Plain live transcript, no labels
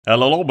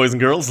Hello boys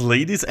and girls,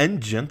 ladies and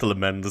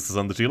gentlemen, this is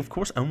Undertale of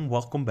course, and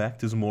welcome back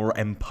to some more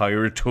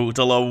Empire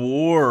Total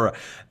War.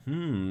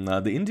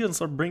 The Indians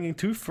are bringing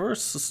two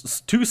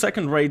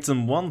second rates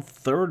and one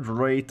third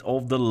rate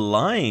of the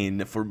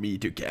line for me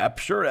to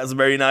capture. That's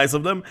very nice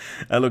of them.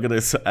 Look at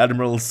this,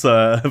 Admiral's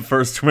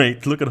first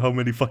rate, look at how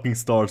many fucking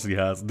stars he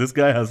has. This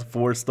guy has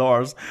 4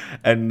 stars,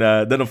 and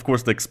then of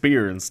course the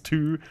experience,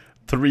 2,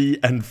 3,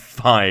 and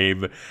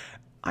 5.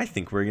 I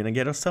think we're gonna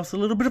get ourselves a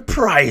little bit of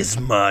prize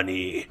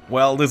money.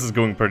 Well, this is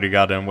going pretty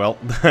goddamn well.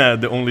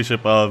 The only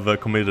ship I've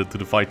committed to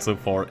the fight so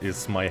far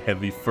is my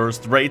heavy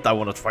first rate. I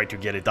want to try to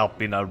get it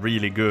up in a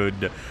really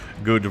good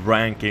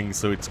ranking,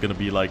 so it's gonna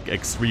be like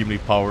extremely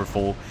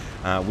powerful.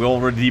 We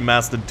already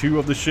mastered 2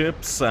 of the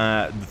ships,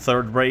 the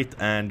third rate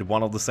and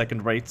 1 of the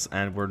second rates,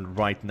 and we're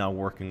right now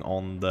working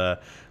on the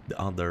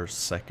other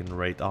second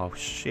rate. Oh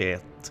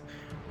shit.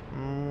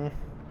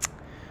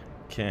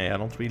 Okay, I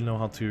don't really know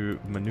how to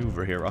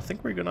maneuver here. I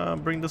think we're gonna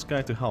bring this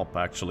guy to help,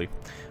 actually.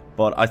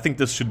 But I think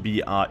this should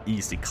be a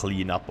easy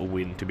clean-up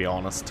win, to be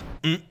honest.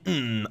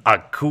 A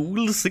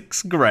cool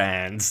 6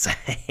 grand.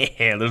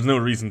 There's no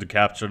reason to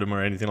capture them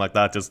or anything like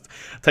that. Just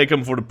take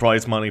them for the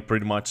prize money,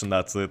 pretty much, and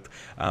that's it.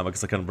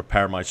 Because I can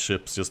repair my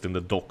ships just in the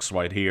docks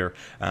right here.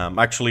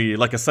 Actually,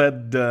 like I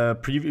said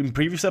in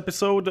previous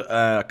episode,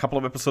 a couple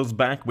of episodes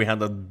back, we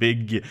had a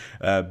big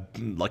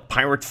like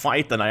pirate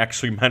fight, and I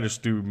actually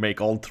managed to make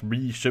all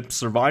 3 ships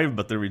survive,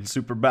 but they're in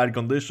super bad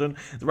condition.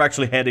 They're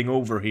actually heading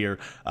over here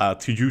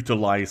to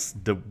utilize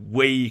the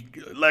way,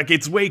 like,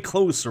 it's way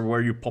closer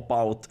where you pop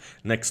out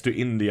next to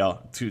India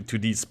to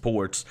these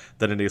ports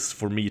than it is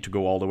for me to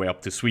go all the way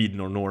up to Sweden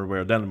or Norway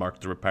or Denmark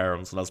to repair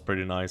them, so that's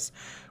pretty nice.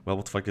 Well,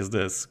 what the fuck is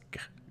this?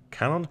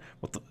 Cannon?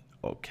 What the...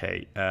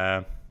 Okay,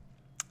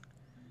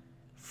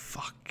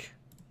 fuck.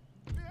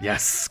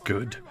 Yes,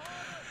 good.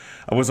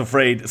 I was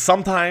afraid.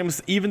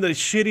 Sometimes even the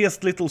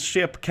shittiest little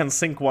ship can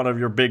sink one of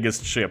your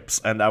biggest ships,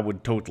 and that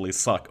would totally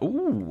suck.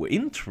 Ooh,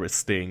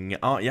 interesting.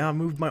 Yeah, I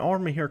moved my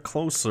army here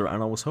closer,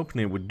 and I was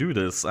hoping it would do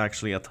this,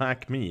 actually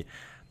attack me.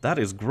 That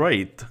is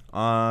great.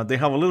 They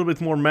have a little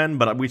bit more men,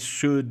 but we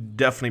should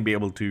definitely be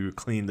able to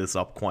clean this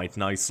up quite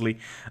nicely,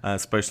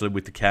 especially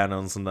with the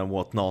cannons and then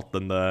whatnot,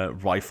 and the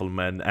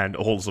riflemen, and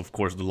also, of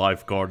course, the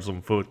lifeguards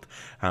on foot.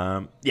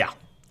 Yeah.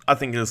 I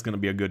think it's gonna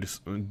be a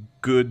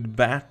good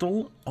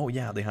battle. Oh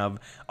yeah, they have...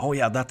 Oh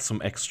yeah, that's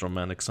some extra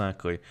men,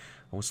 exactly.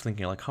 I was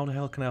thinking, like, how the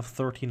hell can I have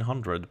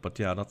 1,300? But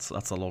yeah, that's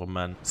a lot of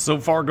men. So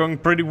far going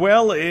pretty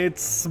well.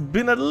 It's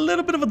been a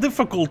little bit of a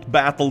difficult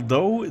battle,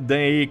 though.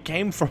 They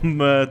came from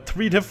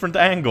 3 different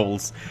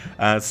angles.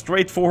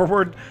 Straight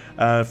forward,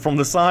 from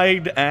the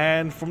side,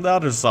 and from the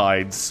other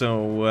side.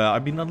 So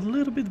I've been a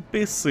little bit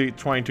busy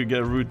trying to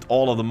root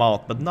all of them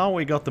out. But now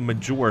we got the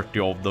majority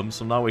of them,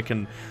 so now we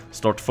can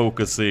start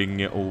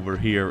focusing over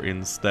here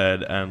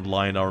instead and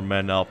line our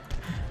men up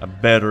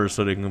better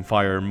so they can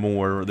fire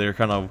more. They're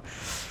kind of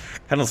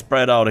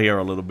spread out here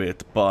a little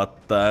bit, but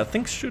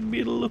things should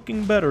be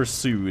looking better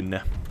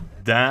soon.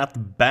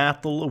 That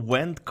battle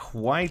went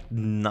quite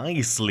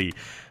nicely.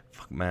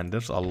 Fuck, man,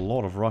 there's a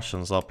lot of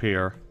Russians up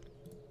here.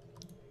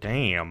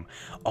 Damn.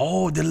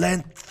 Oh, they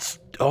left...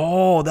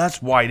 Oh, that's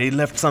why they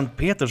left St.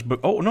 Petersburg.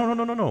 Oh,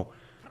 no.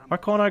 Why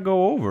can't I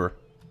go over?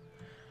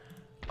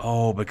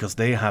 Oh, because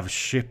they have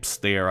ships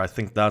there. I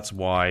think that's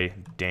why.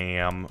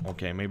 Damn.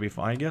 Okay, maybe if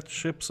I get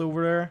ships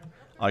over there,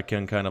 I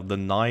can kind of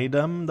deny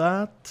them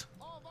that.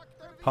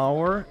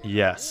 Power?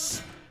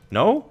 Yes.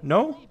 No?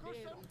 No?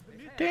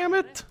 Damn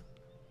it!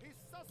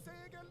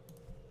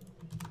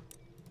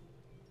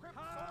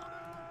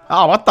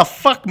 Oh, what the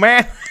fuck,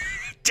 man?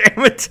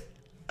 Damn it!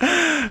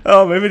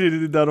 Oh, maybe they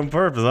did that on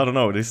purpose, I don't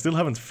know. They still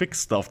haven't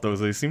fixed stuff, though,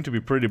 so they seem to be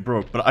pretty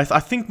broke. But I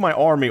think my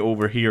army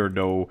over here,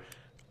 though,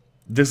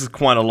 this is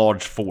quite a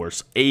large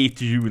force. 8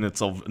 units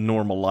of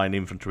normal line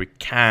infantry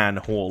can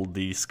hold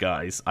these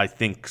guys. I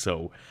think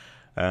so.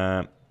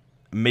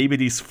 Maybe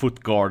these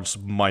foot guards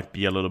might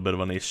be a little bit of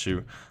an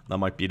issue. That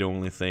might be the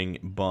only thing.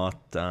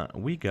 But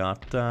we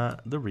got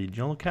the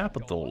regional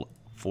capital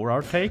for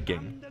our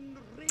taking.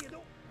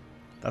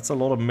 That's a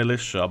lot of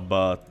militia,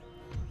 but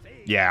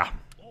yeah,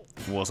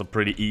 it was a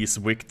pretty easy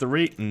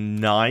victory.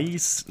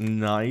 Nice.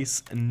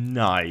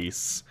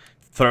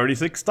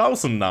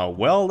 36,000 now.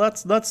 Well,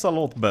 that's a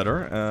lot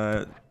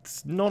better.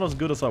 It's not as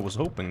good as I was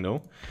hoping,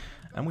 though.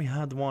 And we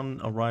had one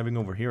arriving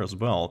over here as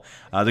well.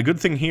 The good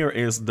thing here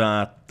is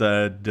that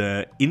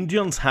the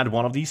Indians had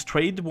one of these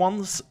trade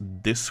ones,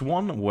 this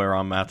one, where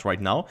I'm at right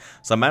now.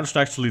 So I managed to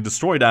actually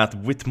destroy that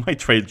with my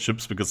trade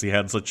ships, because he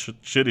had such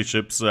shitty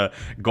ships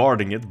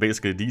guarding it,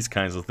 basically these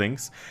kinds of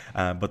things.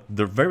 But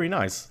they're very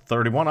nice.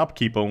 31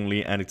 upkeep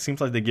only, and it seems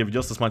like they give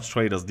just as much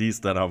trade as these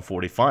that have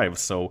 45.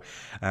 So,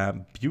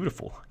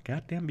 beautiful.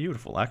 Goddamn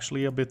beautiful.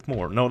 Actually, a bit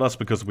more. No, that's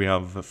because we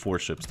have 4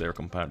 ships there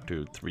compared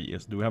to 3.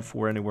 Do we have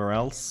 4 anywhere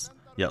else?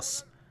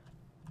 Yes.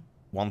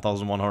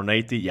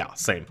 1,180, yeah,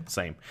 same.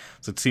 So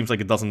it seems like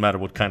it doesn't matter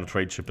what kind of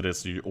trade ship it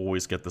is, you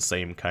always get the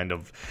same kind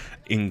of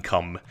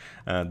income,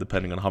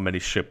 depending on how many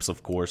ships,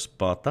 of course.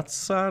 But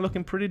that's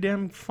looking pretty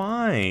damn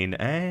fine,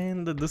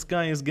 and this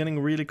guy is getting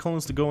really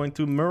close to going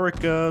to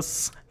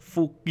Americas.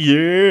 Fuck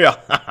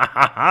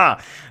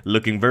yeah!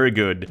 Looking very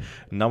good.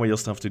 Now we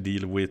just have to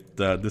deal with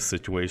this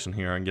situation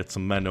here and get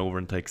some men over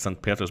and take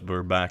St.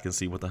 Petersburg back and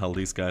see what the hell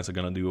these guys are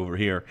gonna do over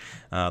here.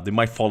 They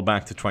might fall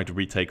back to try to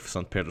retake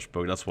St.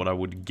 Petersburg, that's what I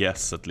would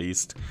guess at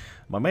least.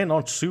 My men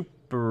aren't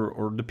super,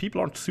 or the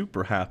people aren't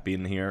super happy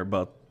in here,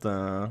 but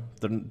they're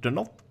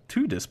not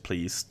too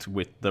displeased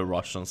with the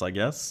Russians, I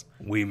guess.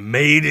 We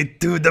made it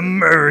to the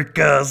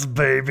Americas,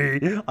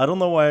 baby! I don't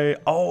know why...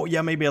 Oh,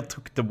 yeah, maybe I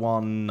took the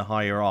one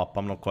higher up.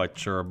 I'm not quite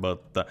sure,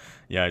 but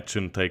yeah, it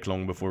shouldn't take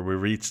long before we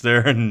reach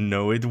there.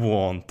 No, it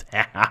won't.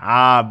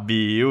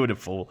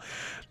 Beautiful.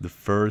 The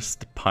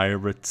first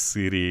pirate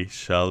city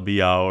shall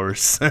be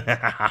ours.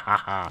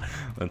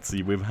 Let's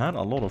see, we've had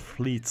a lot of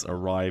fleets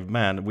arrive.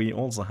 Man, we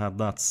also had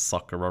that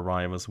sucker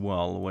arrive as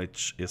well,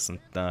 which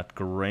isn't that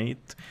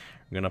great.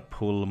 I'm gonna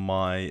pull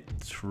my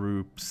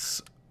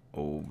troops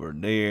over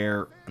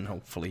there, and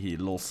hopefully he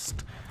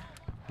lost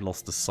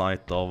the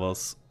sight of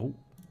us.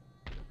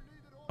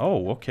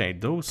 Oh, okay,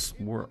 those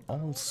were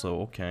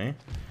also okay.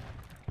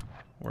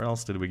 Where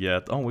else did we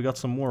get? Oh, we got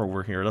some more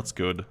over here. That's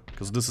good,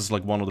 because this is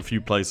like one of the few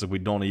places we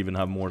don't even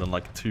have more than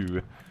like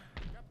 2.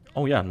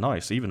 Oh yeah,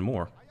 nice, even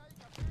more.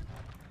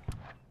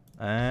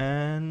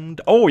 And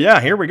oh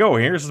yeah, here we go.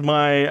 Here's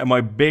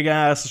my big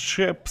ass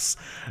ships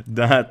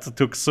that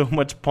took so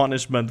much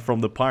punishment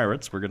from the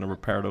pirates. We're gonna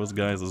repair those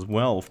guys as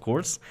well, of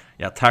course.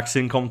 Yeah, tax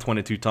income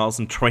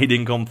 22,000, trade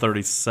income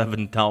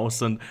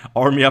 37,000,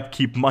 army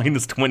upkeep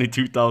minus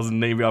 22,000,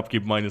 navy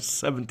upkeep minus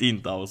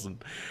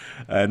 17,000,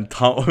 and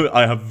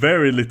I have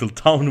very little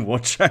town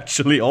watch,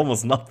 actually,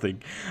 almost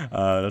nothing.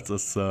 That's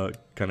just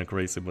kind of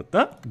crazy,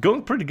 but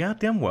going pretty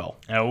goddamn well.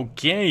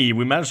 Okay,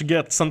 we managed to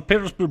get St.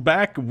 Petersburg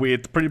back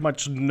with pretty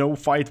much no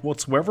fight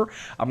whatsoever.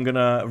 I'm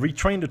gonna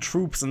retrain the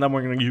troops, and then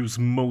we're gonna use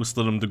most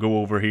of them to go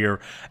over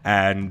here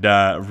and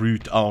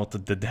root out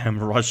the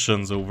damn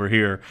Russians over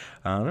here.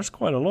 There's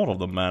quite a lot of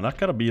them, man. That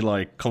gotta be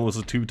like close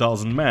to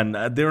 2,000 men.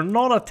 They're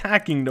not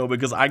attacking though,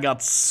 because I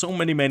got so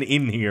many men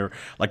in here,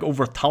 like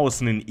over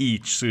 1,000 in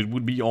each, so it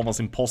would be almost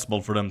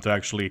impossible for them to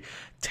actually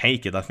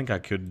take it. I think I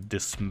could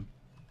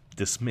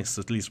dismiss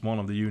at least one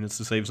of the units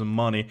to save some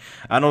money.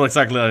 I know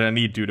exactly what I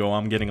need to though.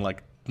 I'm getting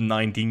like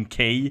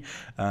 19k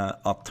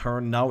a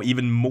turn now,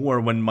 even more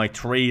when my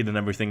trade and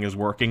everything is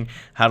working.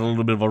 Had a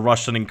little bit of a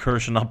Russian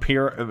incursion up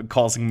here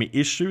causing me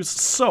issues.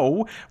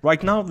 So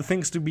right now the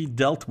things to be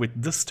dealt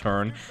with this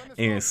turn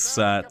is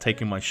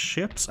taking my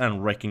ships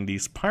and wrecking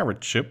these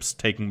pirate ships,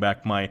 taking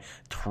back my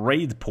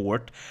trade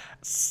port.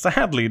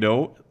 Sadly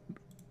though,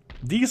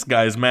 these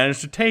guys managed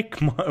to take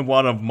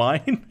one of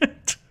mine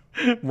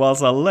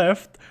whilst I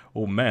left.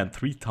 Oh man,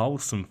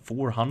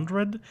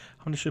 3,400?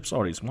 How many ships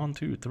are these? 1,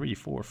 2, 3,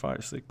 4,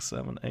 5, 6,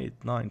 7, 8,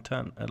 9,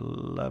 10,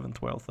 11,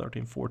 12,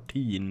 13,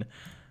 14.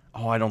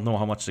 Oh, I don't know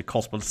how much they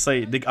cost, but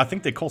I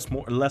think they cost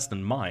less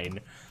than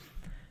mine.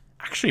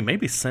 Actually,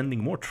 maybe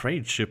sending more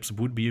trade ships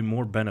would be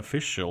more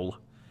beneficial.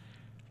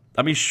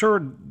 I mean,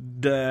 sure,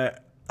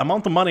 the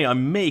amount of money I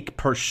make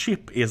per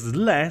ship is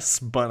less,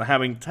 but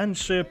having 10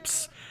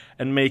 ships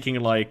and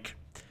making like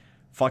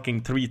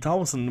fucking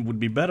 3,000 would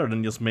be better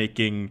than just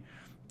making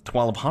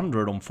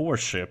 1,200 on 4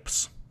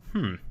 ships.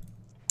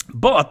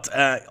 But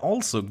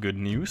also good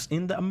news,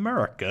 in the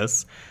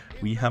Americas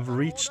we have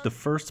reached the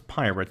first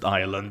pirate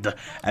island,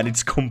 and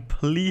it's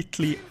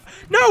completely...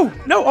 No!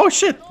 Oh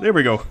shit! There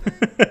we go.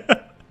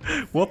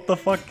 What the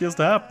fuck just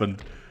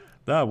happened?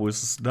 That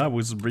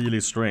was really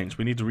strange.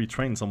 We need to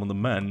retrain some of the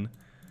men.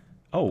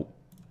 Oh,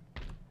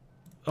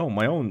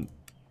 my own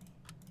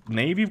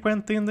navy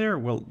went in there?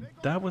 Well,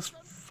 that was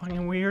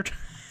fucking weird.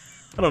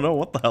 I don't know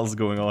what the hell's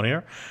going on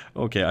here.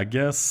 Okay, I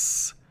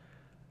guess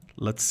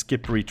let's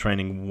skip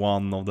retraining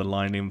one of the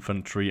line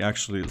infantry.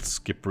 Actually, let's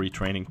skip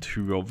retraining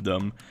 2 of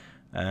them.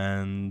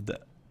 And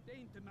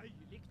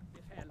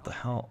what the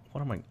hell? What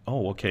am I?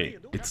 Oh, okay.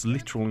 It's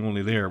literally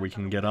only there we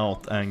can get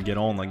out and get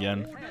on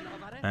again.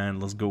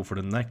 And let's go for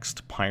the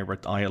next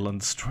pirate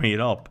island straight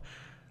up.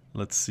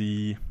 Let's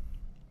see.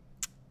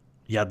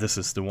 Yeah, this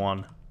is the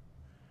one.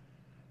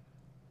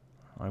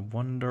 I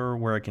wonder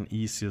where I can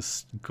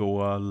easiest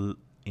go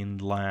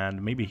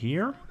inland. Maybe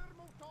here?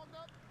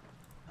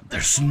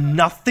 There's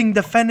nothing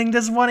defending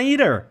this one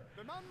either.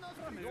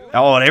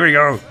 Oh, there we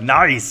go.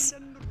 Nice.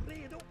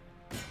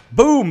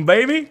 Boom,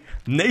 baby.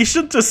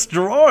 Nation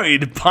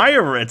destroyed.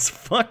 Pirates.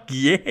 Fuck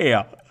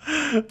yeah.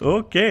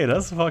 Okay,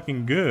 that's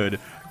fucking good.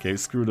 Okay,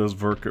 screw those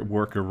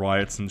worker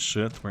riots and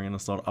shit. We're gonna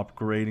start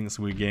upgrading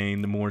so we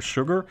gain more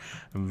sugar.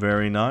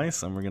 Very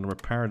nice. And we're gonna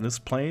repair this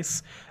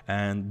place.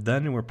 And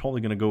then we're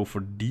probably gonna go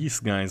for these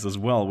guys as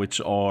well,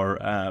 which are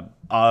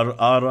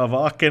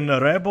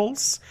Aravakan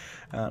rebels.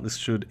 This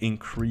should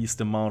increase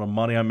the amount of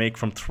money I make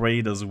from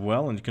trade as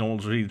well. And you can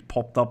already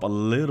popped up a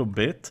little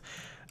bit.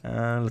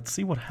 Let's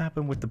see what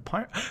happened with the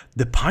pirates.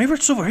 The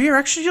pirates over here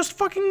actually just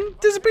fucking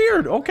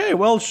disappeared. Okay,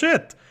 well,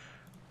 shit.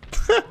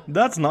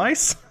 That's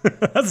nice.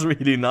 That's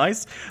really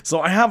nice.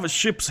 So I have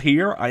ships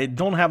here. I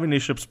don't have any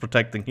ships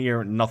protecting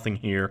here, nothing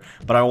here.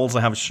 But I also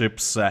have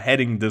ships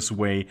heading this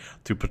way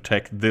to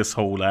protect this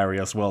whole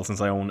area as well,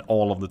 since I own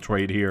all of the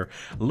trade here.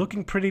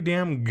 Looking pretty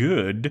damn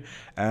good.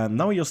 And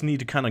now we just need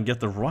to kind of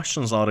get the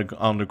Russians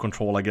under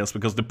control, I guess,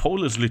 because the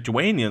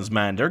Polish-Lithuanians,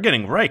 man, they're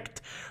getting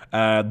wrecked.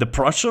 The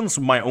Prussians,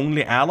 my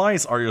only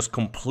allies, are just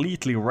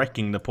completely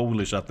wrecking the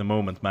Polish at the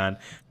moment, man.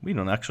 We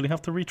don't actually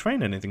have to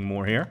retrain anything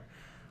more here.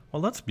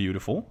 Well, that's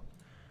beautiful.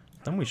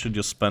 Then we should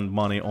just spend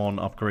money on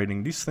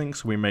upgrading these things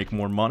so we make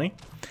more money.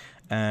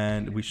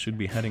 And we should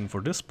be heading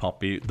for this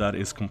puppy that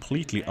is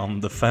completely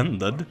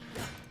undefended.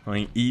 I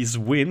mean, ease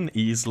win,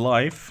 ease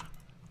life.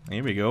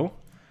 Here we go.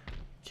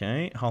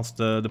 Okay, how's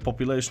the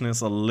population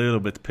is a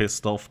little bit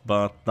pissed off,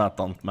 but that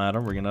don't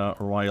matter. We're gonna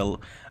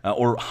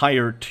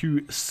hire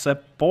 2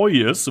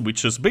 sepoys,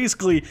 which is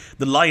basically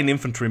the line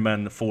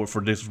infantrymen for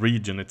this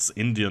region. It's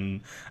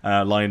Indian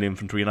line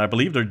infantry, and I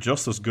believe they're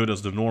just as good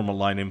as the normal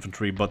line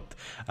infantry, but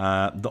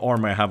the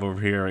army I have over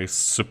here is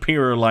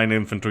superior line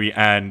infantry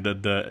and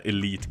the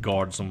elite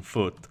guards on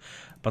foot.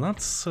 But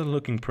that's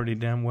looking pretty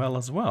damn well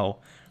as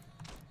well.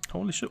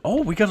 Holy shit.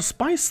 Oh, we got a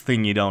spice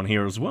thingy down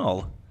here as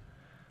well.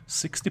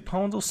 60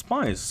 pounds of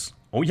spice.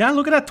 Oh yeah,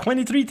 look at that,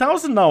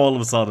 23,000 now all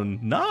of a sudden.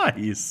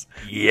 Nice.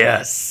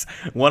 Yes.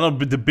 One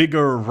of the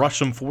bigger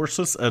Russian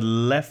forces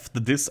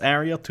left this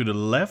area to the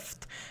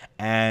left.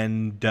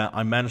 And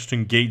I managed to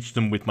engage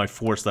them with my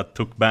force that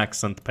took back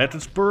St.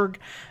 Petersburg.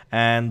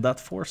 And that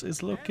force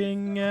is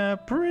looking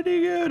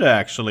pretty good,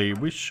 actually.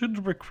 We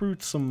should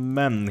recruit some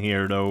men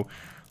here, though.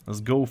 Let's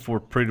go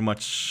for pretty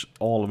much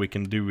all we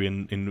can do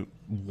in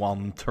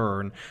one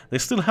turn. They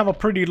still have a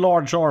pretty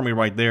large army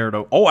right there,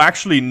 though. Oh,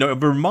 actually,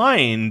 never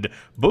mind.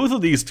 Both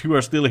of these two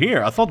are still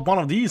here. I thought one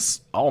of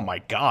these... Oh my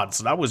god,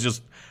 so that was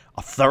just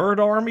a third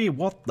army?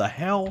 What the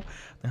hell?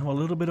 They have a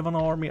little bit of an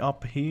army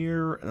up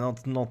here.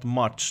 Not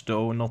much,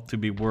 though. Not to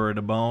be worried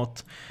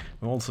about.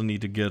 We also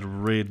need to get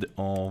rid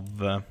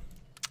of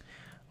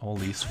all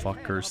these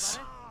fuckers.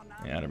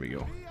 Yeah, there we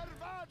go.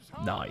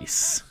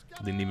 Nice.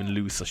 Didn't even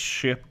lose a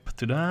ship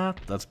to that.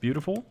 That's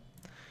beautiful.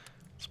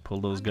 Let's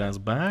pull those guys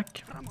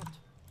back.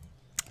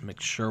 Make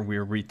sure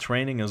we're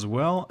retraining as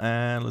well.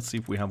 And let's see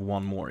if we have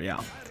one more.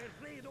 Yeah.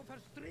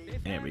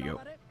 There we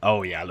go.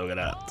 Oh yeah, look at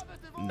that.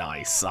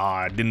 Nice.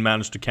 I didn't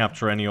manage to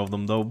capture any of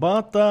them though,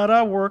 but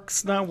that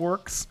works. That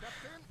works.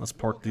 Let's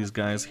park these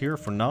guys here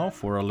for now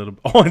for a little...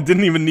 Oh, it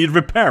didn't even need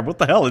repair. What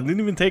the hell? It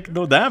didn't even take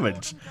no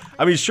damage.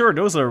 I mean, sure,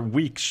 those are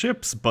weak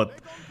ships, but...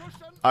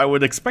 I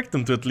would expect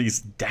them to at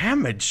least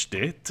damage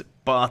it,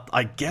 but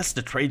I guess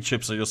the trade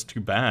ships are just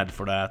too bad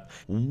for that.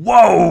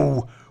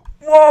 Whoa!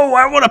 Whoa,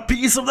 I want a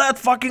piece of that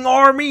fucking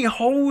army!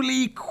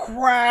 Holy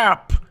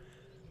crap!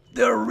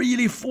 They're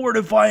really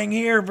fortifying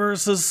here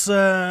versus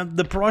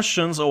the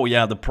Prussians. Oh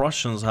yeah, the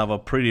Prussians have a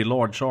pretty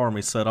large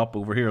army set up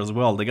over here as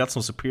well. They got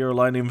some superior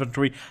line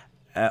infantry.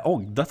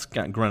 Oh, that's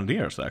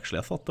grenadiers actually.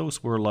 I thought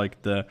those were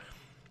like the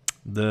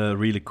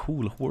really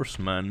cool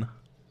horsemen.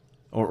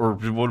 Or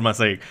what am I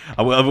saying?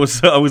 I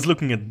was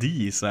looking at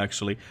these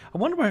actually. I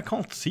wonder why I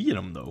can't see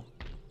them though.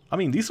 I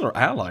mean, these are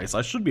allies.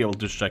 I should be able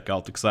to check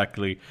out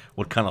exactly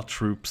what kind of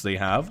troops they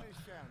have.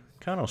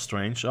 Kind of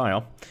strange. Oh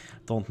yeah,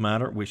 don't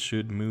matter. We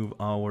should move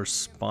our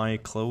spy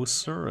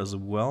closer as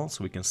well,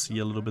 so we can see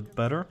a little bit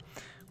better.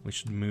 We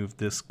should move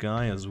this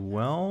guy as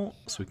well,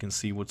 so we can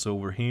see what's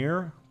over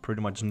here.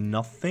 Pretty much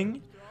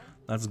nothing.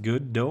 That's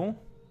good though.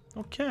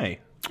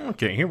 Okay.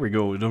 Okay, here we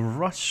go. The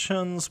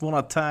Russians want to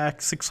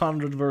attack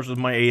 600 versus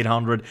my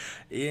 800.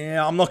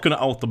 Yeah, I'm not gonna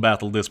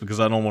auto-battle this because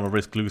I don't want to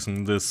risk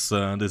losing this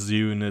this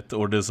unit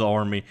or this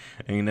army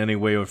in any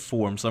way or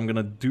form. So I'm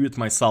gonna do it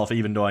myself,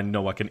 even though I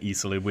know I can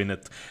easily win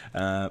it.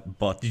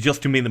 But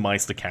just to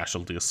minimize the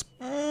casualties.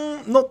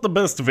 Not the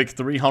best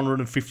victory,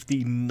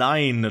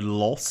 159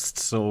 lost,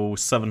 so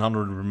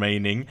 700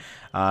 remaining.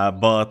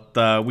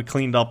 But we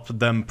cleaned up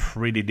them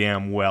pretty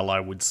damn well, I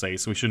would say,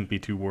 so we shouldn't be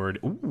too worried.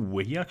 Ooh,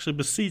 he actually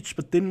besieged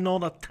but did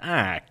not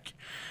attack.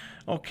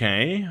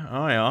 Okay,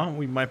 oh yeah,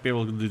 we might be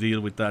able to deal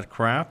with that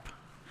crap.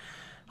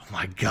 Oh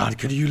my god,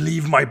 could you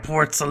leave my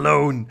ports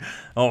alone?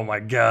 Oh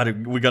my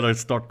god, we gotta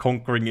start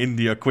conquering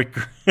India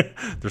quicker.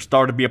 They're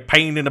starting to be a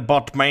pain in the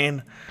butt,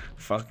 man.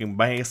 Fucking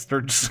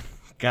bastards.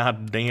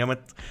 God damn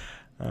it.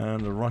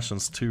 And the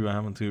Russians too, I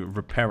having to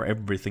repair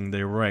everything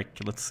they wreck.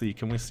 Let's see,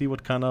 can we see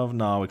what kind of...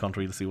 No, we can't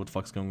really see what the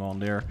fuck's going on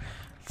there.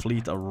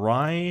 Fleet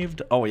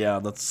arrived. Oh yeah,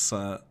 that's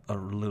a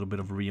little bit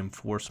of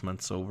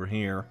reinforcements over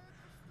here.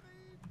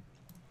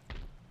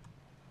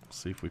 Let's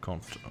see if we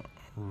can't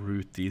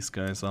root these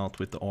guys out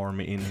with the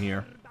army in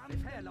here.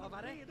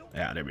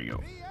 Yeah, there we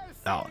go.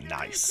 Oh,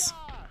 nice.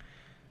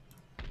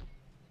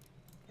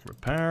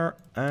 Repair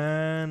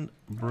and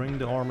bring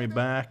the army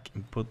back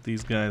and put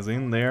these guys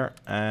in there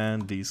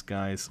and these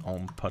guys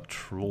on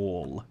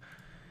patrol.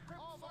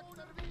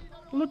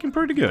 Looking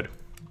pretty good.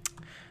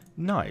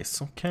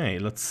 Nice, okay,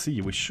 let's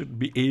see. We should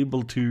be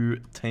able to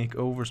take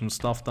over some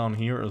stuff down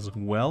here as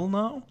well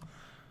now.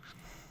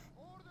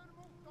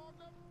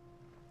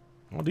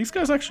 Well, these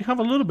guys actually have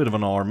a little bit of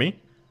an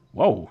army.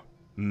 Whoa.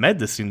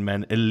 Medicine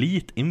men,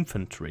 elite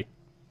infantry.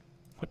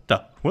 What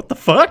the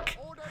fuck?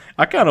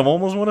 I kind of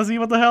almost want to see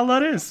what the hell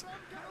that is.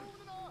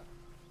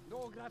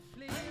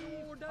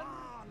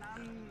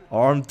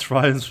 Armed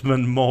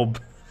tribesman mob.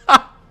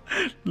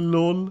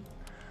 Lol.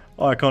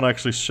 Oh, I can't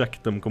actually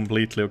check them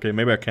completely. Okay,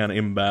 maybe I can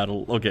in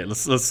battle. Okay,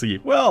 let's see.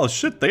 Well,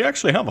 shit, they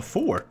actually have a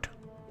fort,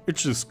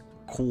 which is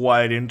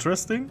quite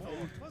interesting.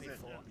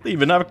 They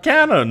even have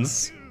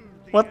cannons.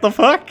 What the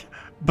fuck?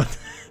 But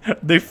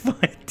they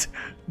fight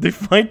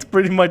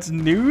pretty much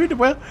nude?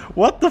 Well,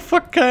 what the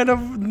fuck kind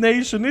of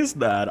nation is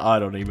that? I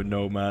don't even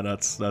know, man.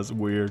 That's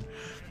weird.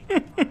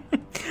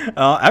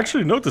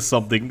 Actually noticed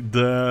something.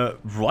 The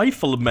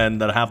riflemen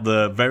that have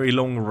the very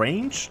long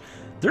range,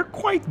 they're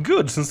quite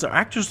good since they're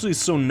actually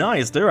so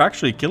nice. They're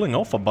actually killing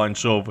off a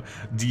bunch of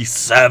these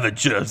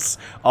savages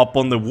up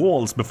on the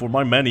walls before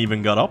my men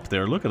even got up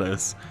there. Look at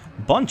this.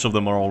 A bunch of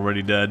them are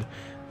already dead.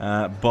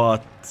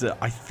 But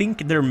I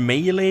think their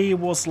melee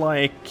was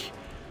like,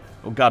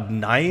 oh god,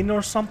 9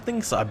 or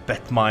something. So I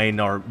bet mine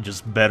are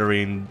just better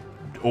in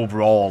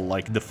overall.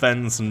 Like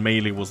defense and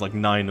melee was like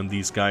 9 on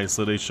these guys,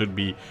 so they should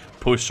be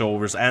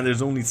pushovers. And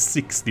there's only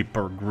 60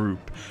 per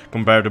group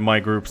compared to my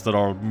groups that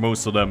are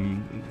most of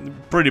them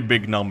pretty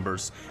big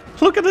numbers.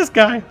 Look at this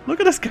guy.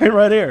 Look at this guy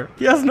right here.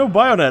 He has no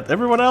bayonet.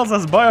 Everyone else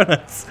has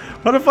bayonets.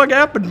 What the fuck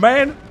happened,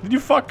 man? Did you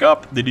fuck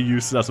up? Did you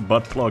use it as a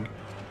butt plug?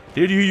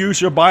 Did you use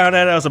your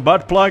bayonet as a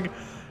butt plug?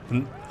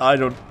 I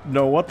don't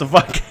know what the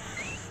fuck.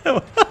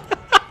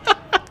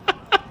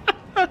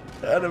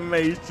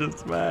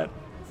 Animations, man.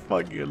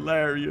 Fucking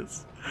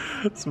hilarious.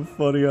 Some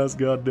funny ass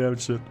goddamn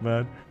shit,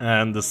 man.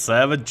 And the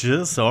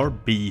savages are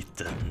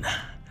beaten.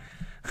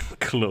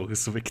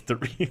 Close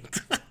victory.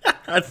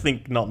 I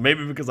think not.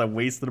 Maybe because I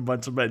wasted a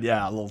bunch of men.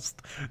 Yeah, I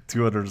lost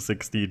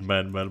 216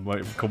 men,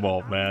 man. Come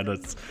on, man.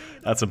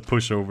 That's some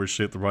pushover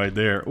shit right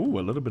there. Ooh,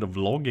 a little bit of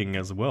logging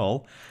as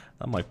well.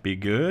 That might be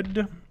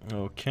good.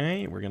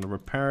 Okay, we're gonna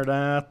repair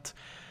that.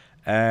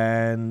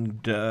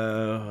 And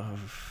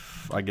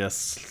I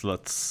guess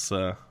let's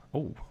oh,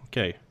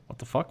 okay. What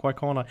the fuck? Why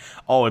can't I?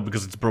 Oh,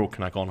 because it's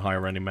broken. I can't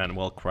hire any men.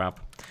 Well, crap.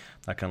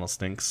 That kind of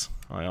stinks.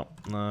 Oh, yeah.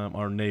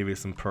 Our navy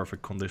is in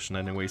perfect condition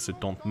anyway, so it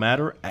don't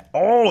matter.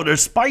 Oh,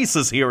 there's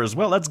spices here as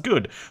well. That's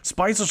good.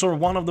 Spices are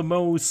one of the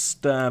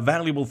most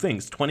valuable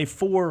things.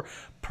 24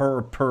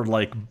 per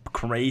like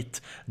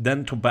crate.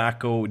 Then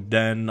tobacco.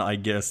 Then I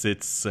guess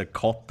it's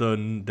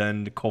cotton.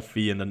 Then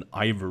coffee, and then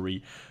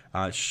ivory.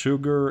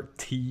 Sugar,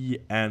 tea,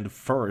 and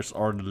furs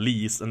are the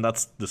least, and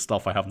that's the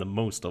stuff I have the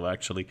most of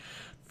actually.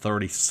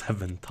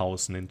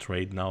 37,000 in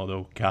trade now,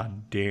 though.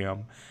 God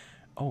damn.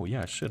 Oh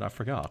yeah, shit, I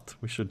forgot.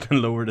 We should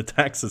lower the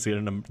taxes here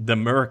in the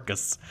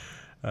Americas.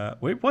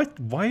 Wait, what?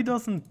 Why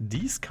doesn't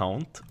these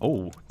count?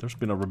 Oh, there's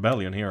been a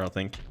rebellion here, I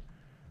think.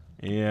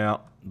 Yeah,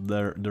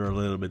 they're a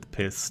little bit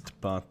pissed,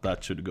 but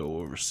that should go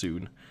over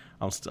soon.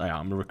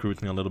 I'm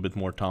recruiting a little bit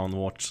more town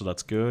watch, so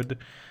that's good.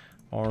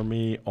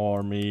 Army,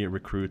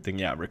 recruiting.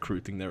 Yeah,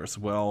 recruiting there as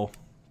well.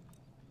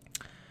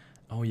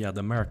 Oh yeah, the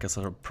Americas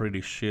are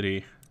pretty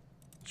shitty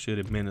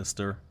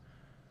minister.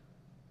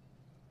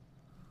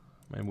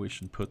 Maybe we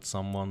should put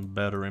someone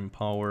better in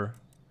power.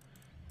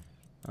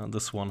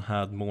 This one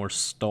had more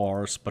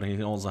stars, but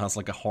he also has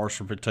like a harsh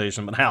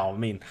reputation. But hell, I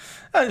mean,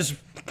 that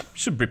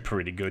should be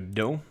pretty good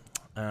though.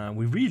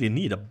 We really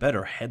need a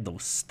better head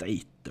of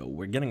state though.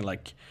 We're getting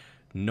like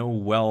no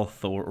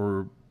wealth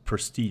or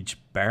prestige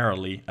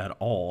barely at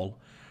all.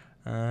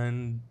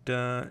 And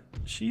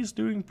she's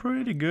doing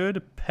pretty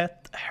good.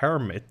 Pet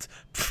hermit.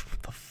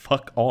 The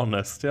fuck,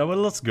 honest. Yeah,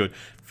 well, that's good.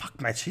 Fuck,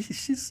 man,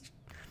 she's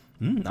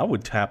I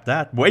would tap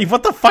that. Wait,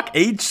 what the fuck?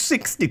 Age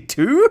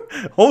 62?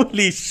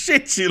 Holy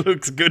shit, she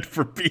looks good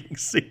for being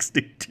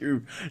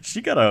 62.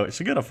 She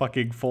gotta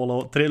fucking fall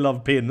out, trill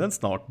of pin and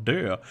snart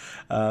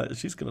dö.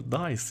 She's gonna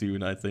die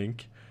soon, I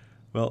think.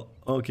 Well,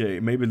 okay,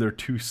 maybe they're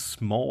too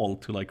small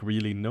to like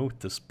really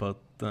notice, but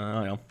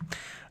yeah.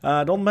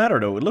 Don't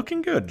matter though.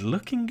 Looking good,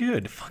 looking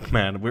good. Fuck,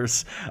 man,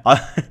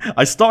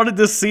 I started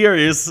this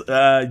series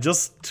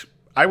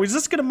I was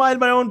just gonna mind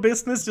my own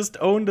business, just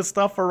own the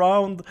stuff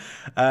around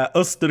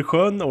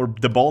Östersjön, or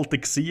the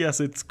Baltic Sea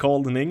as it's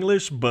called in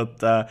English,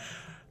 but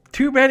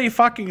too many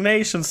fucking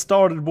nations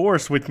started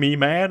wars with me,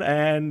 man,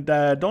 and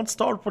don't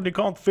start when you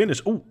can't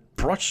finish. Oh,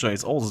 Prussia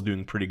is also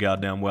doing pretty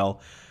goddamn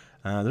well.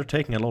 They're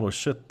taking a lot of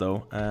shit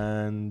though,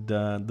 and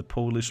the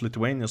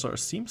Polish-Lithuanians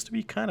seems to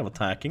be kind of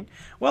attacking.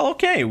 Well,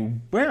 okay,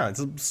 yeah,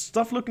 it's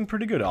stuff looking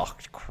pretty good. Oh,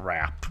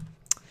 crap.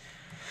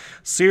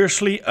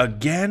 Seriously,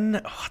 again?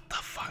 What the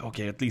fuck?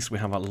 Okay, at least we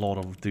have a lot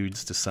of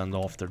dudes to send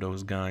after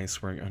those guys.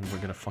 And we're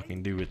gonna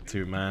fucking do it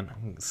too, man.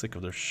 I'm sick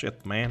of their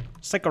shit, man.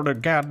 Sick of their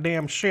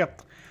goddamn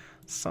shit.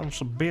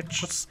 Sons of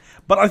bitches.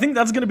 But I think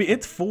that's gonna be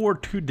it for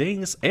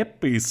today's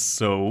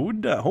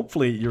episode.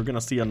 Hopefully you're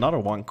gonna see another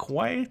one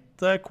quite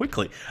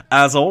quickly.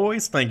 As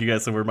always, thank you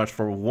guys so very much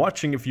for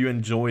watching. If you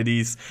enjoy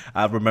these,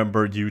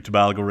 remember YouTube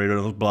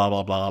algorithms, blah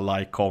blah blah,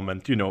 like,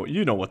 comment, you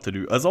know what to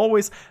do. As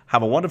always,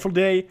 have a wonderful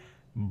day.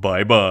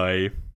 Bye bye.